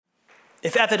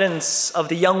If evidence of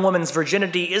the young woman's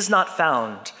virginity is not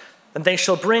found, then they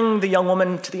shall bring the young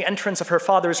woman to the entrance of her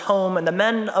father's home, and the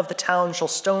men of the town shall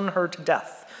stone her to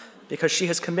death, because she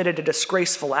has committed a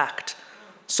disgraceful act.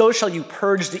 So shall you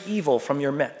purge the evil from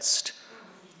your midst.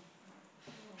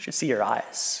 You should see your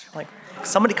eyes. Like,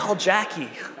 somebody call Jackie.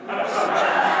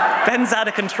 Ben's out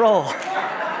of control.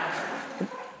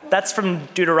 That's from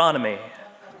Deuteronomy,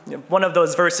 one of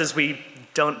those verses we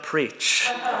don't preach.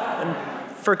 And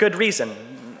for good reason.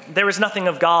 There is nothing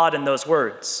of God in those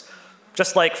words.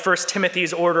 Just like 1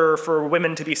 Timothy's order for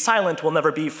women to be silent will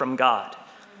never be from God.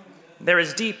 There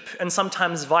is deep and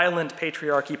sometimes violent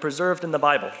patriarchy preserved in the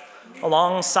Bible,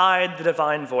 alongside the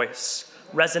divine voice,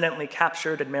 resonantly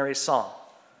captured in Mary's song.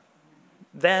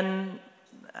 Then,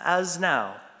 as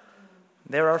now,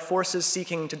 there are forces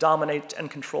seeking to dominate and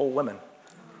control women,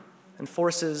 and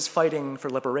forces fighting for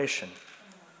liberation.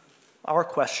 Our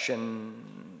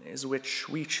question is which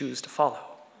we choose to follow.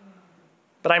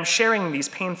 But I'm sharing these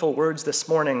painful words this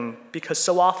morning because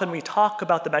so often we talk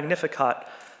about the Magnificat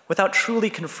without truly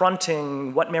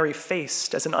confronting what Mary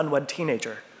faced as an unwed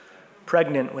teenager,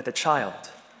 pregnant with a child.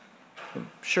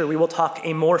 Sure, we will talk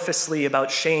amorphously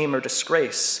about shame or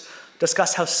disgrace,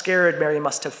 discuss how scared Mary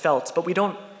must have felt, but we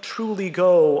don't truly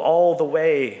go all the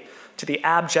way to the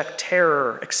abject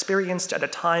terror experienced at a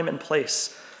time and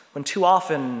place when too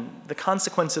often the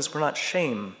consequences were not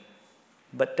shame,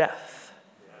 but death.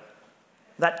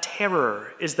 That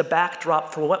terror is the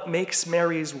backdrop for what makes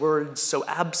Mary's words so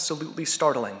absolutely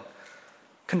startling.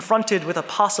 Confronted with a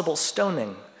possible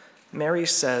stoning, Mary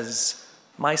says,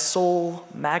 "My soul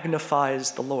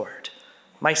magnifies the Lord.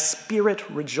 My spirit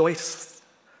rejoiceth.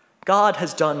 God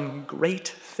has done great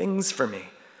things for me.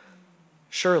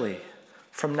 Surely,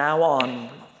 from now on,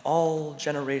 all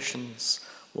generations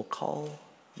will call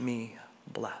me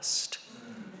blessed."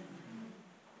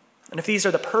 And if these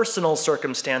are the personal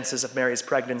circumstances of Mary's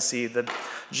pregnancy, the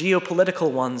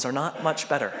geopolitical ones are not much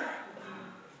better.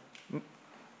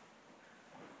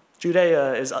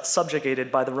 Judea is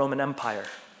subjugated by the Roman Empire.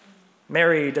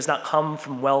 Mary does not come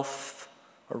from wealth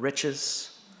or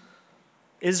riches.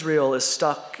 Israel is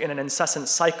stuck in an incessant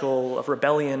cycle of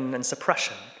rebellion and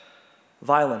suppression,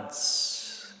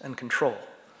 violence and control.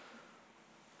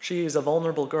 She is a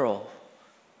vulnerable girl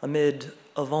amid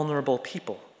a vulnerable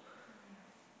people.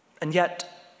 And yet,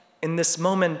 in this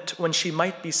moment when she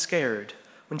might be scared,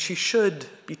 when she should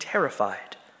be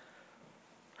terrified,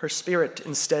 her spirit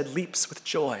instead leaps with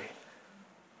joy,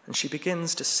 and she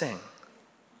begins to sing.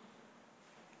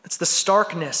 It's the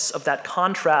starkness of that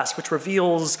contrast which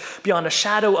reveals beyond a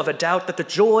shadow of a doubt that the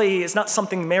joy is not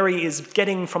something Mary is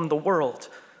getting from the world.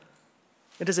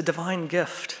 It is a divine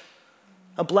gift,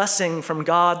 a blessing from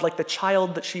God like the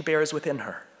child that she bears within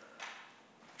her.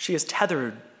 She is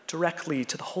tethered directly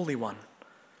to the Holy One.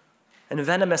 And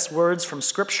venomous words from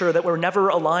Scripture that were never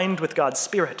aligned with God's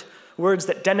Spirit, words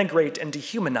that denigrate and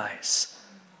dehumanize.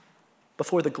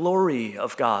 Before the glory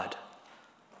of God,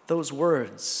 those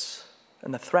words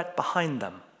and the threat behind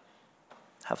them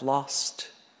have lost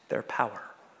their power.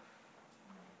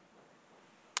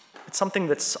 It's something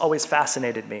that's always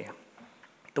fascinated me,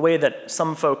 the way that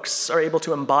some folks are able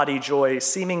to embody joy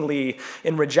seemingly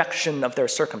in rejection of their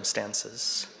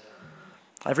circumstances.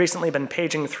 I've recently been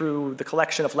paging through the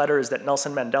collection of letters that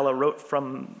Nelson Mandela wrote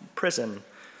from prison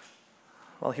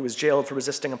while he was jailed for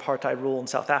resisting apartheid rule in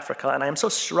South Africa, and I am so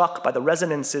struck by the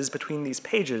resonances between these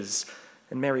pages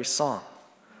and Mary's song.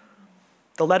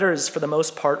 The letters, for the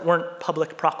most part, weren't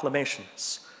public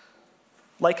proclamations.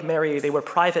 Like Mary, they were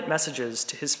private messages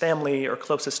to his family or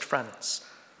closest friends.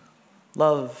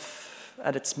 Love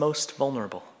at its most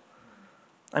vulnerable.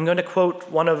 I'm going to quote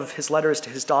one of his letters to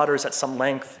his daughters at some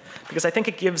length because I think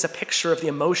it gives a picture of the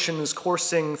emotions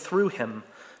coursing through him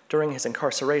during his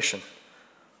incarceration.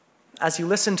 As you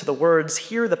listen to the words,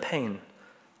 hear the pain,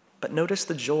 but notice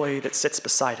the joy that sits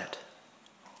beside it.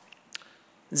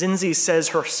 Zinzi says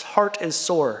her heart is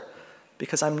sore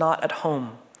because I'm not at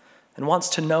home and wants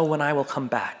to know when I will come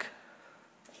back.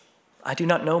 I do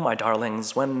not know, my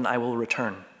darlings, when I will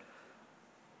return.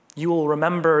 You will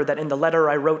remember that in the letter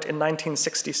I wrote in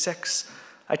 1966,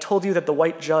 I told you that the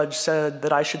white judge said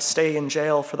that I should stay in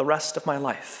jail for the rest of my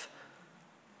life.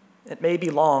 It may be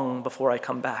long before I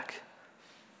come back.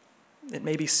 It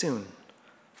may be soon.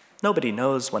 Nobody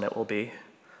knows when it will be.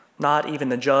 Not even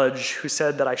the judge who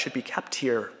said that I should be kept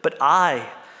here, but I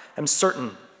am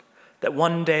certain that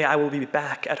one day I will be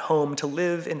back at home to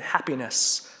live in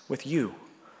happiness with you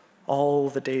all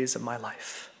the days of my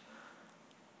life.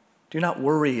 Do not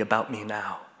worry about me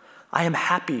now. I am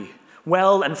happy,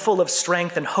 well and full of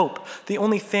strength and hope. The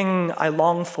only thing I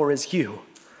long for is you.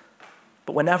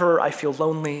 But whenever I feel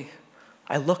lonely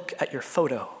I look at your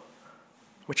photo,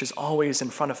 which is always in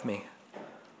front of me.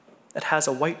 It has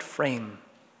a white frame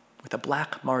with a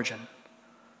black margin.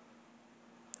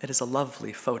 It is a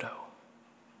lovely photo.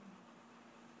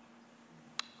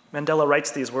 Mandela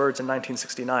writes these words in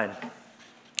 1969.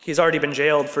 He's already been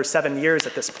jailed for 7 years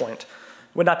at this point,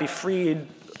 would not be freed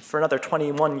for another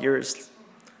 21 years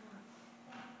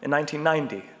in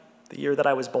 1990, the year that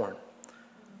I was born.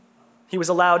 He was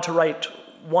allowed to write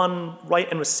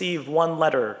and receive one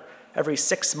letter every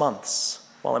 6 months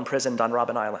while imprisoned on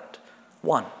Robben Island.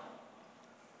 One.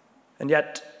 And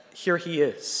yet, here he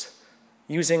is,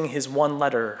 using his one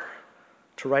letter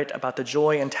to write about the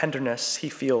joy and tenderness he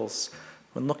feels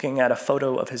when looking at a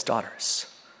photo of his daughters.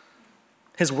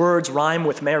 His words rhyme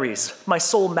with Mary's. My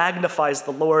soul magnifies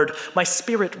the Lord, my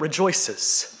spirit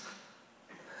rejoices.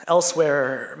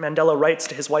 Elsewhere, Mandela writes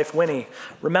to his wife Winnie,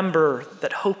 remember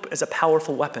that hope is a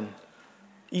powerful weapon,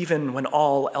 even when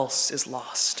all else is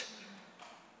lost.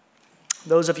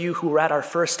 Those of you who were at our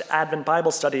first Advent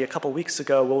Bible study a couple weeks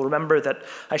ago will remember that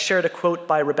I shared a quote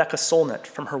by Rebecca Solnit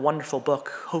from her wonderful book,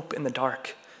 Hope in the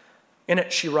Dark. In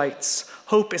it, she writes,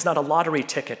 hope is not a lottery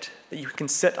ticket that you can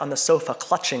sit on the sofa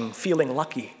clutching, feeling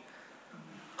lucky.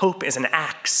 Hope is an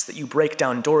axe that you break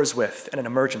down doors with in an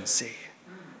emergency.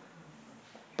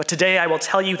 But today I will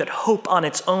tell you that hope on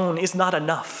its own is not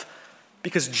enough,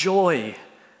 because joy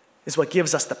is what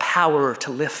gives us the power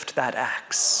to lift that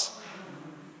axe.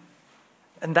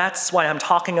 And that's why I'm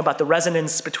talking about the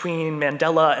resonance between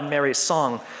Mandela and Mary's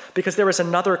song, because there is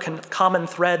another common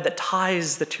thread that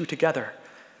ties the two together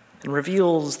and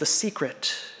reveals the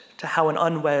secret to how an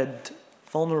unwed,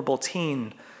 vulnerable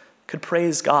teen could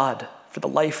praise God for the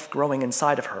life growing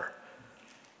inside of her,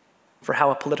 for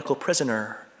how a political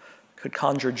prisoner could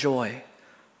conjure joy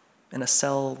in a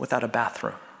cell without a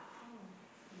bathroom.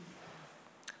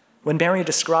 When Mary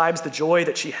describes the joy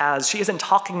that she has, she isn't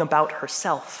talking about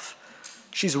herself.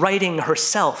 She's writing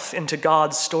herself into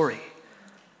God's story.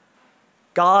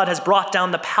 God has brought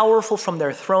down the powerful from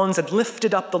their thrones and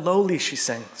lifted up the lowly, she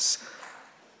sings.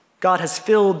 God has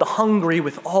filled the hungry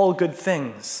with all good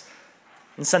things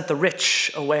and sent the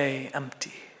rich away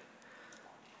empty.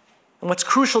 And what's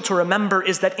crucial to remember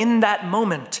is that in that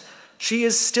moment, she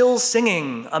is still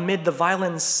singing amid the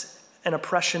violence and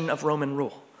oppression of Roman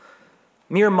rule.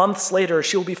 Mere months later,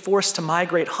 she will be forced to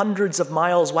migrate hundreds of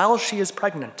miles while she is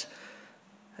pregnant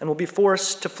and will be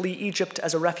forced to flee Egypt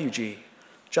as a refugee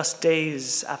just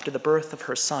days after the birth of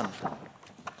her son.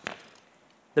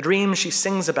 The dreams she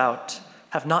sings about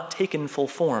have not taken full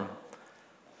form.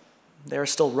 They are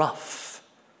still rough,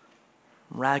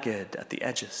 ragged at the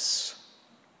edges.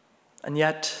 And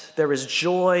yet there is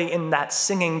joy in that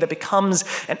singing that becomes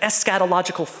an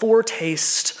eschatological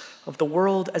foretaste of the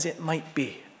world as it might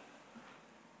be.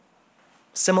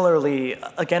 Similarly,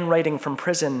 again writing from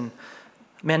prison,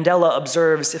 Mandela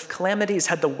observes, if calamities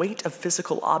had the weight of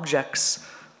physical objects,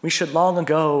 we should long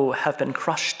ago have been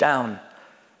crushed down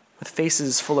with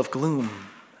faces full of gloom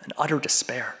and utter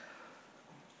despair.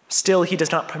 Still, he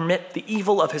does not permit the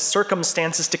evil of his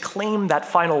circumstances to claim that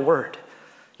final word.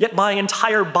 Yet my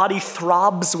entire body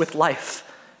throbs with life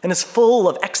and is full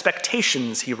of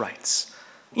expectations, he writes.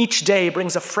 Each day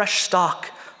brings a fresh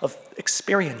stock of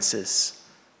experiences,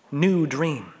 new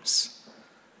dreams.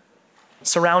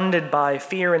 Surrounded by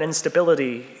fear and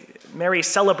instability, Mary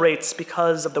celebrates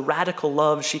because of the radical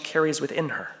love she carries within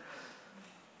her.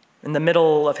 In the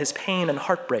middle of his pain and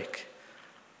heartbreak,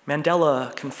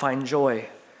 Mandela can find joy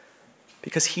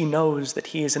because he knows that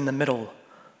he is in the middle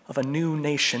of a new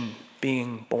nation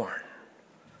being born.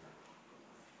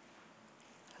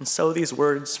 And so these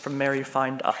words from Mary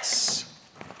find us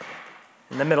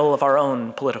in the middle of our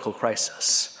own political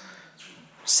crisis,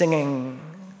 singing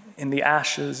in the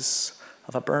ashes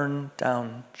of a burned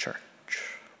down church.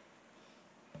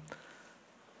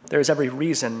 There is every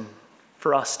reason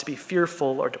for us to be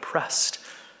fearful or depressed,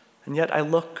 and yet I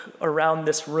look around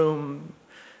this room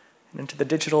and into the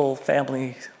digital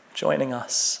family joining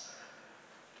us,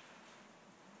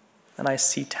 and I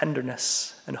see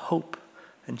tenderness and hope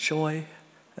and joy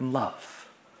and love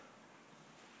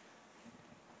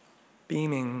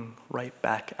beaming right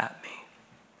back at me.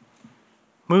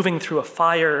 Moving through a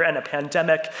fire and a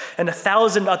pandemic and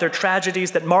 1,000 other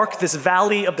tragedies that mark this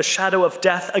valley of the shadow of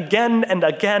death, again and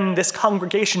again, this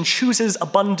congregation chooses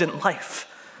abundant life.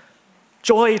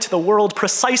 Joy to the world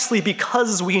precisely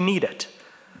because we need it.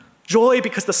 Joy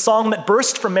because the song that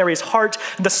burst from Mary's heart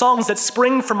and the songs that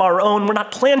spring from our own were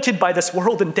not planted by this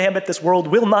world, and damn it, this world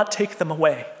will not take them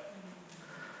away.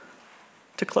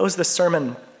 To close this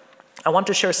sermon, I want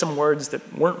to share some words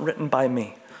that weren't written by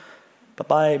me, but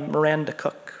by Miranda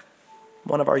Cook,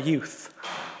 one of our youth,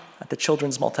 at the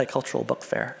Children's Multicultural Book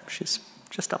Fair. She's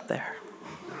just up there.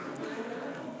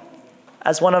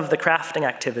 As one of the crafting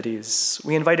activities,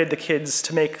 we invited the kids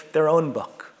to make their own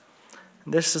book.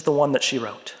 This is the one that she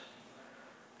wrote.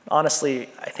 Honestly,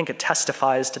 I think it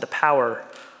testifies to the power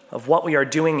of what we are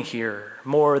doing here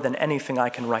more than anything I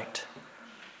can write.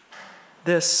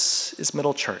 This is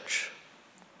Middle Church,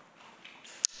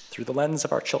 through the lens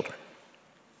of our children.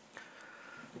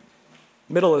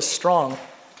 Middle is strong.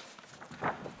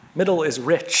 Middle is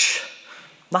rich,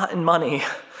 not in money,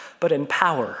 but in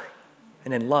power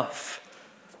and in love.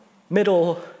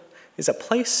 Middle is a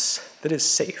place that is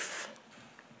safe.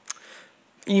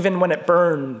 Even when it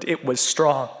burned, it was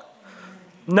strong.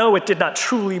 No, it did not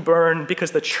truly burn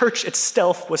because the church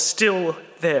itself was still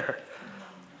there.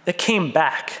 It came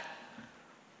back.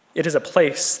 It is a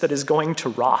place that is going to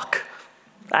rock.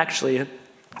 Actually, it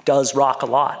does rock a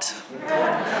lot.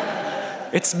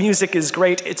 Its music is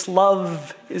great, its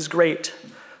love is great,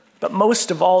 but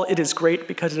most of all, it is great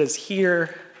because it is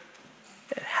here,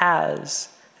 it has,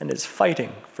 and is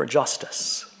fighting for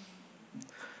justice.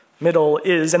 Middle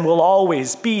is and will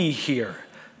always be here,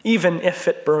 even if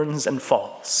it burns and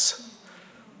falls.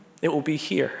 It will be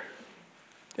here.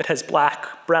 It has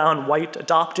black, brown, white,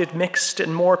 adopted, mixed,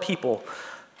 and more people.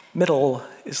 Middle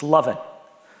is loving.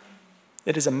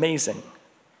 It is amazing,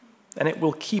 and it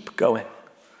will keep going,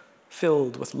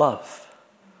 filled with love,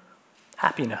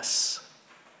 happiness,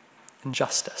 and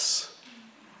justice.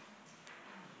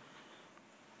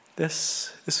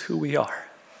 This is who we are.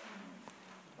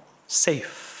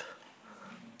 Safe,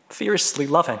 fiercely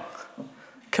loving,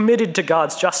 committed to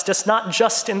God's justice, not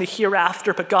just in the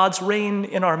hereafter, but God's reign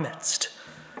in our midst.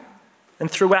 And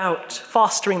throughout,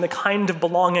 fostering the kind of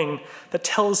belonging that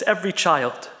tells every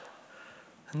child,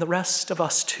 and the rest of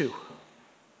us too,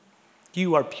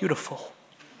 you are beautiful,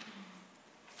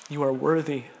 you are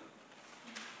worthy,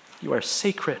 you are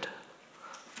sacred,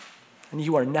 and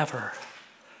you are never,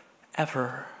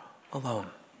 ever alone.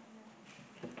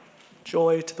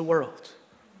 Joy to the world,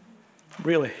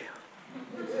 really,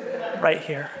 right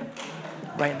here,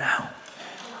 right now.